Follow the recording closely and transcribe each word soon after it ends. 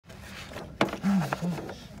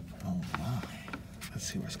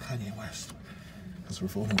Let's see, where's Kanye West? Because we're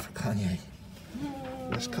voting for Kanye.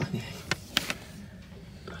 Where's Kanye?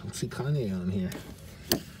 I don't see Kanye on here.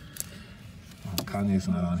 Oh, Kanye's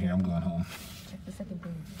not on here. I'm going home. Check the second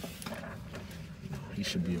thing. No, he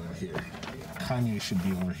should be over here. Kanye should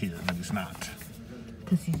be over here, but he's not.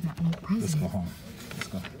 Because he's not no president. Let's go home. Let's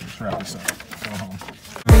go. Let's wrap this up. Go home.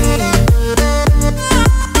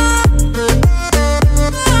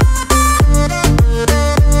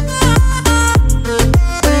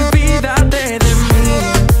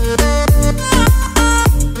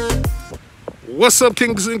 What's up,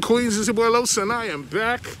 kings and queens? It's your boy Los, and I am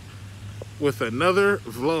back with another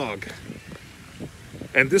vlog.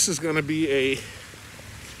 And this is going to be a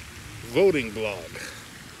voting vlog.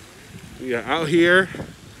 We are out here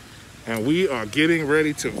and we are getting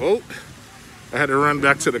ready to vote. I had to run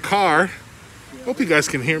back to the car. Hope you guys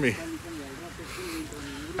can hear me.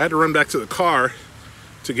 I had to run back to the car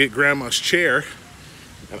to get grandma's chair,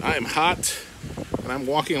 and I am hot and I'm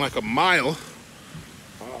walking like a mile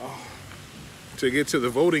to get to the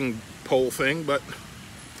voting poll thing, but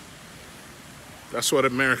that's what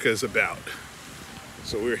America is about.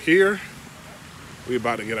 So we're here, we're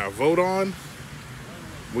about to get our vote on,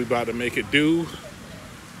 we're about to make it do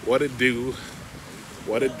what it do,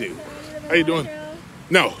 what it do. How you doing?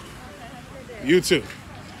 No, you too.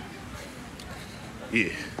 Yeah.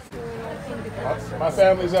 My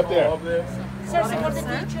family's up there.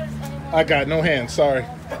 I got no hands, sorry.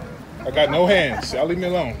 I got no hands, y'all leave me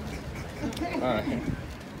alone. All right.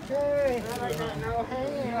 Hey, I got no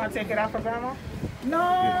hand. You want to take it out for grandma? No.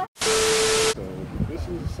 Yeah. So this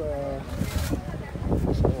is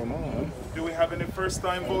what's going on. Do we have any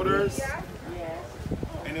first-time voters? Yes.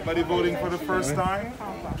 Anybody voting for the first time?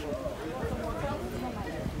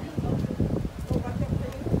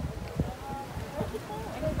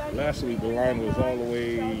 Last week the line was all the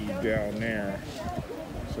way down there,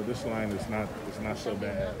 so this line is not so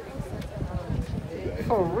bad.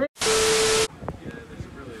 For real?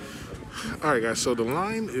 All right, guys. So the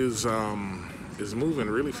line is moving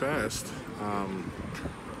really fast.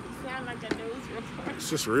 It's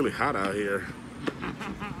just really hot out here.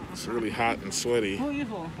 It's really hot and sweaty. Who are you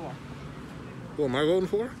voting for? Who am I voting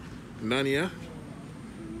for? None of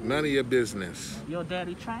your business. Your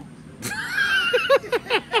daddy Trump?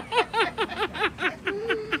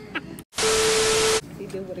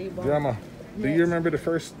 Grandma, do you remember the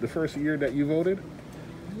first year that you voted?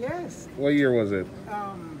 Yes. What year was it?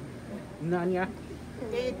 Nanya.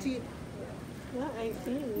 18. Not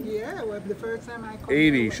 18. Yeah, well, the first time I called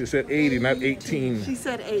 80. She said 80, not 18. She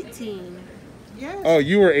said 18. Yes. Oh,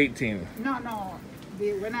 you were 18. No.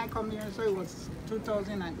 When I come here, so it was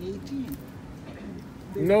 2018.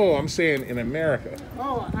 No, I'm saying in America.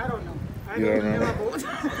 Oh, I don't know. I You don't don't know about.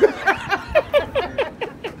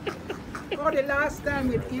 Oh, the last time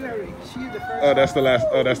with Hillary. She's the first. Oh, that's the last.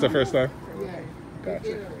 Oh, that's the first time. Yeah. Gotcha.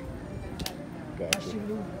 Hillary. Gotcha. She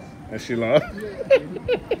lose. And she lost.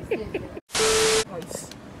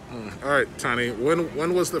 All right, Tani.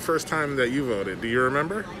 When was the first time that you voted? Do you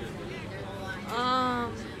remember?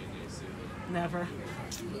 Never.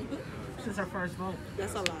 This is her first vote.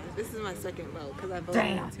 That's a lie. This is my second vote because I voted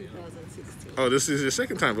in 2016. Oh, this is your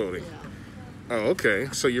second time voting. Yeah. Oh, okay.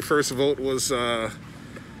 So your first vote was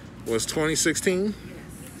 2016. Yes.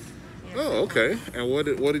 Oh, okay. And what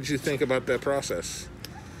did you think about that process?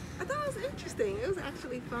 I thought it was interesting. It was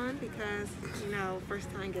actually fun because,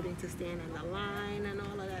 first time getting to stand in the line and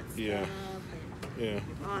all of that stuff. Yeah. Yeah.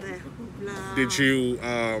 All that hoopla.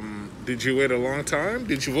 Did you wait a long time?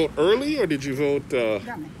 Did you vote early or did you vote?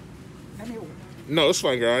 Anyway. No, it's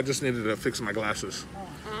fine, girl. I just needed to fix my glasses.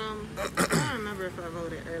 I don't remember if I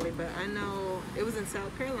voted early, but I know it was in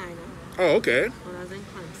South Carolina. Oh, okay. When I was in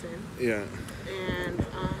Clemson. Yeah. And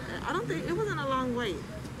I don't think it wasn't a long wait.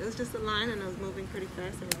 It was just a line, and it was moving pretty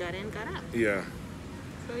fast, and we got in, got out. Yeah.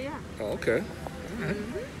 So yeah. Oh, okay. All right.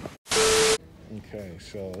 Okay,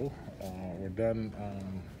 so we're done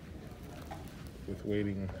with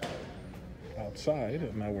waiting outside,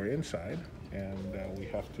 and now we're inside, and we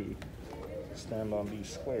have to stand on these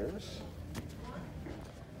squares.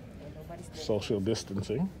 Social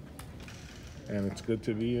distancing, and it's good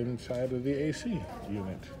to be inside of the AC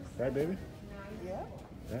unit, right, baby? Yeah.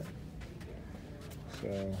 Yeah.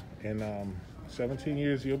 So in 17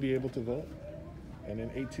 years you'll be able to vote, and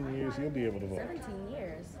in 18 years you'll be able to vote. 17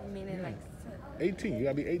 years? You mean in 18. You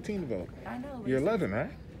gotta be 18 to vote. I know. You're 11,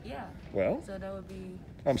 right? Yeah. Well, So that would be.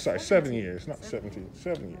 I'm sorry, 7 years, not 17.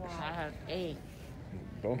 7 years. I have 8.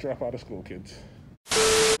 Don't drop out of school, kids.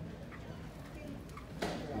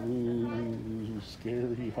 Ooh,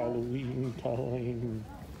 scary Halloween time.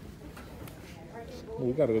 Well,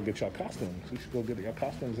 we gotta go get y'all costumes. We should go get your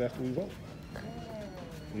costumes after we vote.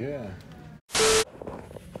 Yeah.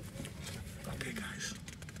 Okay, guys.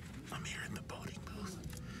 I'm here in the voting booth.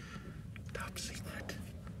 Top secret.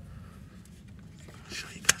 I'll show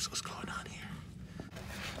you guys what's going on here.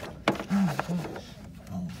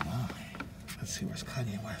 Oh my. Let's see, where's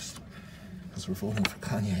Kanye West? Because we're voting for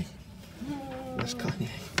Kanye. Where's Kanye?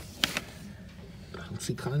 I don't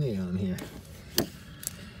see Kanye on here.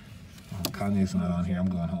 Oh, Kanye's not on here. I'm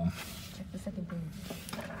going home. Check the second thing.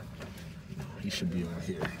 No, he should be over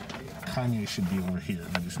here. Kanye should be over here,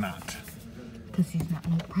 but he's not. Because he's not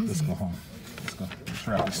in the president. Let's go home. Let's go. Let's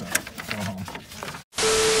wrap this up. Go home.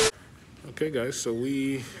 Okay, guys. So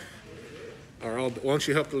we are all. Why don't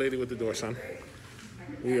you help the lady with the door, son?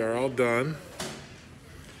 We are all done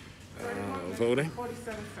voting.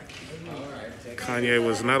 Kanye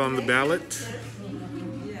was not on the ballot.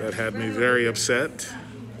 That had me very upset.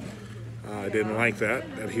 I didn't like that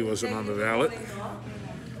he wasn't on the ballot.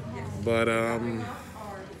 But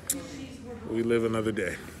we live another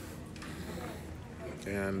day.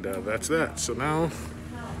 And that's that. So now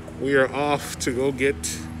we are off to go get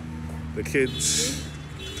the kids'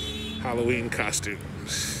 Halloween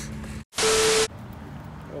costumes.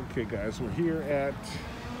 Okay, guys, we're here at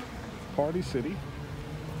Party City.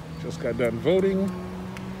 Just got done voting.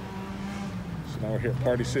 So now we're here at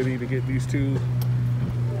Party City to get these two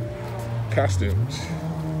costumes.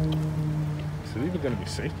 Is it even going to be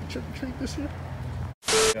safe to trick or treat this year?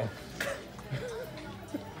 Yeah.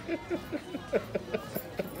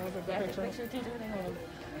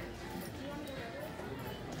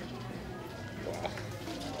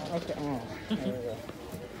 Okay. Oh, there we go.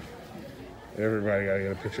 Everybody got to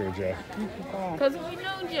get a picture with Joe. Because we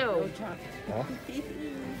know Joe. Huh?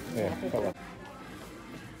 Yeah, hold on.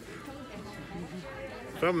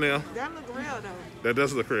 Thumbnail. That look real, though. That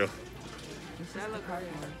does look real. That look real.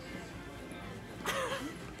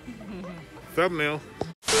 Thumbnail.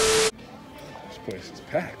 This place is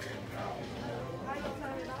packed.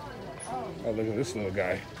 Oh, look at this little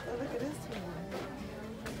guy. Oh, look at this one.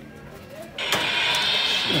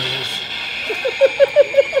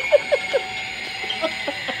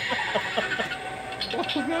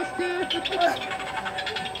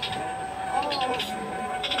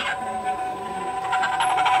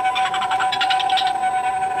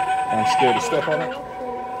 I'm scared to step on it.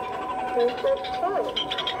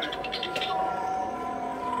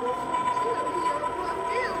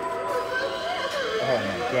 Oh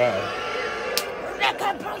my God.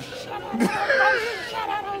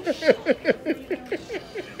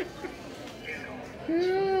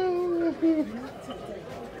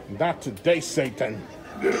 Not today, Satan.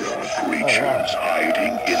 There are creatures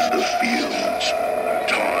hiding in the fields.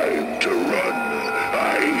 Time to run. I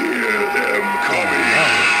hear them coming.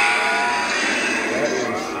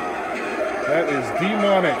 That is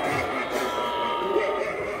demonic.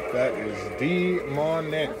 That is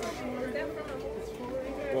demonic.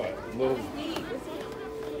 What? Little...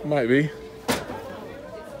 Might be.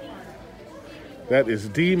 That is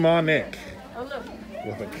demonic.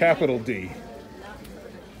 With a capital D.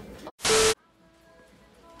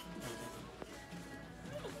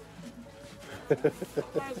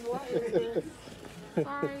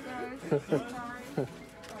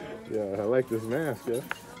 Yeah, I like this mask, yeah.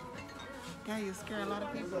 Yeah, you scare a lot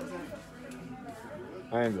of people.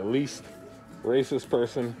 I am the least racist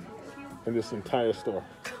person in this entire store.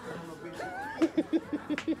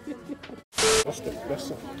 That's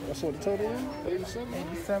what the total is? $87?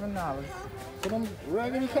 $87. For them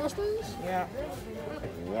raggedy costumes? Yeah.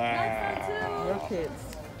 Wow. Your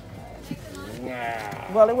kids. Wow.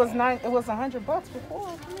 Well, it was $100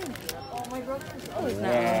 before. Oh my God. Oh, it's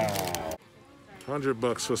Wow.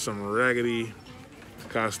 $100 for some raggedy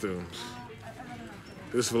costumes.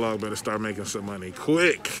 This vlog better start making some money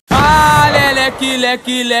quick.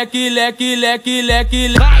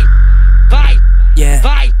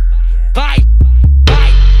 Yeah.